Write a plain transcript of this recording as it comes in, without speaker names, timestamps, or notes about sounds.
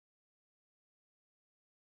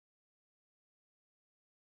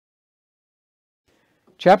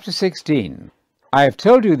Chapter 16. I have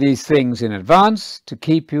told you these things in advance to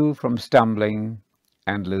keep you from stumbling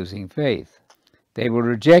and losing faith. They will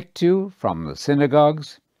reject you from the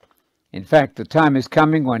synagogues. In fact, the time is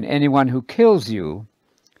coming when anyone who kills you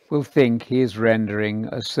will think he is rendering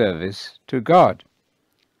a service to God.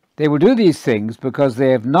 They will do these things because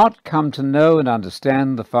they have not come to know and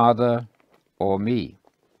understand the Father or me.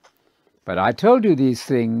 But I told you these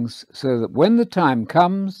things so that when the time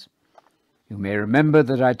comes, you may remember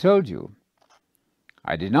that I told you.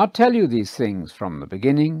 I did not tell you these things from the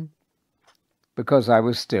beginning, because I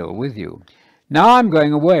was still with you. Now I am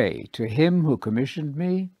going away to him who commissioned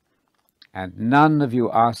me, and none of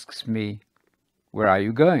you asks me, where are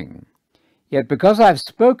you going? Yet because I have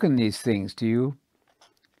spoken these things to you,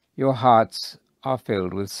 your hearts are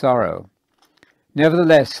filled with sorrow.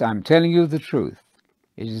 Nevertheless, I am telling you the truth.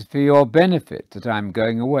 It is for your benefit that I am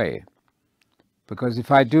going away. Because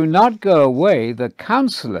if I do not go away, the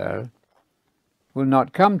Counselor will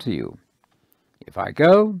not come to you. If I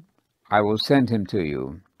go, I will send him to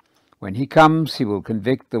you. When he comes, he will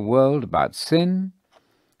convict the world about sin,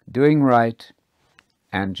 doing right,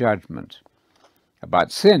 and judgment.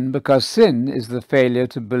 About sin, because sin is the failure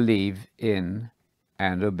to believe in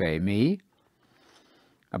and obey me.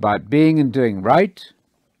 About being and doing right,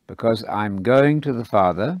 because I'm going to the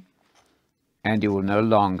Father, and you will no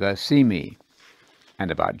longer see me. And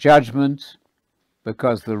about judgment,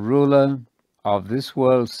 because the ruler of this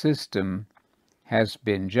world system has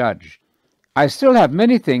been judged. I still have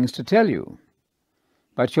many things to tell you,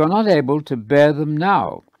 but you're not able to bear them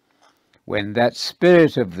now. When that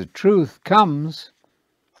Spirit of the truth comes,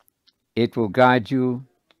 it will guide you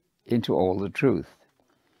into all the truth.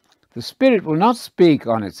 The Spirit will not speak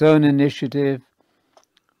on its own initiative,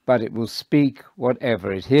 but it will speak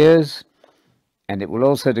whatever it hears, and it will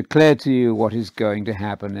also declare to you what is going to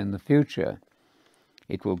happen in the future.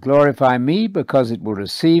 It will glorify me because it will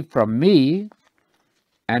receive from me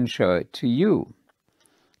and show it to you.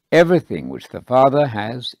 Everything which the Father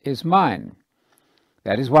has is mine.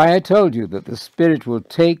 That is why I told you that the Spirit will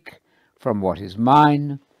take from what is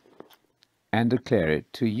mine and declare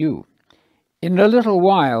it to you. In a little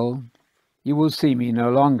while you will see me no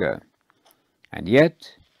longer, and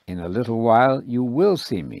yet in a little while you will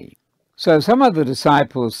see me. So some of the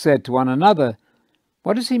disciples said to one another,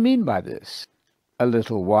 what does he mean by this? A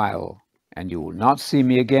little while, and you will not see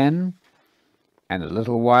me again, and a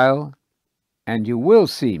little while, and you will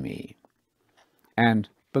see me, and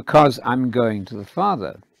because I'm going to the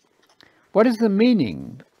Father. What is the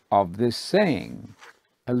meaning of this saying,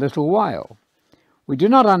 a little while? We do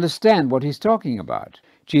not understand what he's talking about.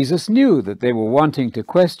 Jesus knew that they were wanting to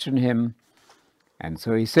question him, and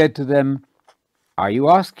so he said to them, are you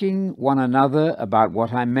asking one another about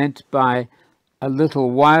what I meant by a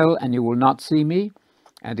little while and you will not see me,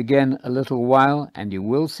 and again a little while and you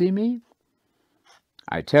will see me?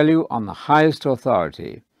 I tell you on the highest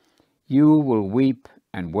authority, you will weep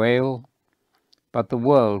and wail, but the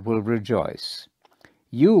world will rejoice.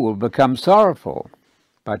 You will become sorrowful,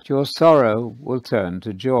 but your sorrow will turn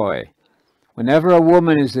to joy. Whenever a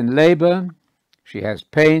woman is in labor, she has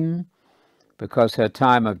pain, because her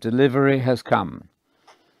time of delivery has come.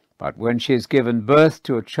 But when she has given birth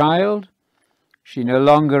to a child, she no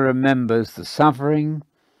longer remembers the suffering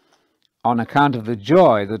on account of the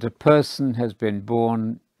joy that a person has been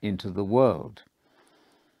born into the world.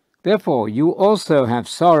 Therefore, you also have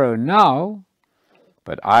sorrow now,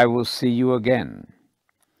 but I will see you again.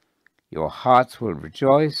 Your hearts will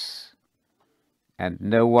rejoice, and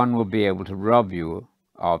no one will be able to rob you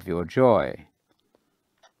of your joy.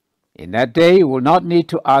 In that day you will not need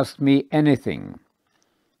to ask me anything.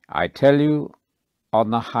 I tell you on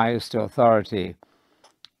the highest authority,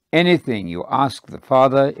 anything you ask the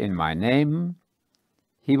Father in my name,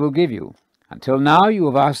 he will give you. Until now you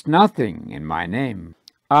have asked nothing in my name.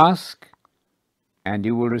 Ask, and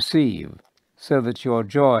you will receive, so that your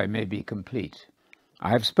joy may be complete. I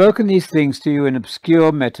have spoken these things to you in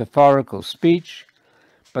obscure metaphorical speech,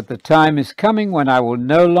 but the time is coming when I will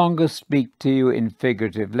no longer speak to you in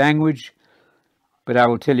figurative language, but I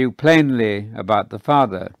will tell you plainly about the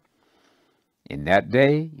Father. In that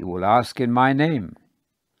day you will ask in my name.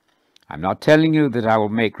 I'm not telling you that I will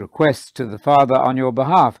make requests to the Father on your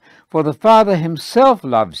behalf, for the Father himself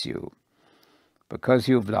loves you, because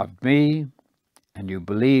you have loved me, and you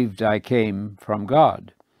believed I came from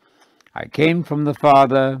God. I came from the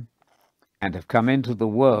Father, and have come into the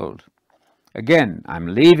world. Again,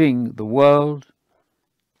 I'm leaving the world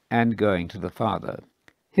and going to the Father.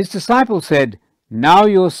 His disciples said, now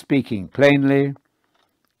you're speaking plainly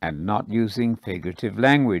and not using figurative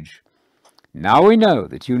language. Now we know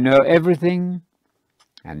that you know everything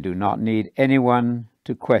and do not need anyone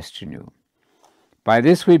to question you. By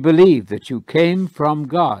this we believe that you came from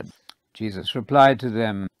God." Jesus replied to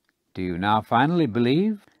them, "Do you now finally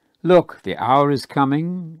believe? Look, the hour is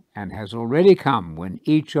coming, and has already come, when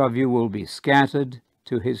each of you will be scattered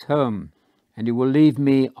to his home, and you will leave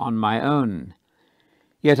me on my own.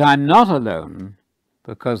 Yet I'm not alone,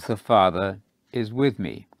 because the Father is with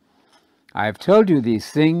me. I have told you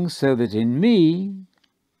these things so that in me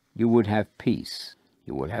you would have peace.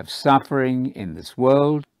 You will have suffering in this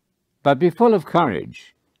world, but be full of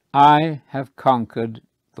courage. I have conquered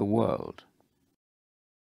the world."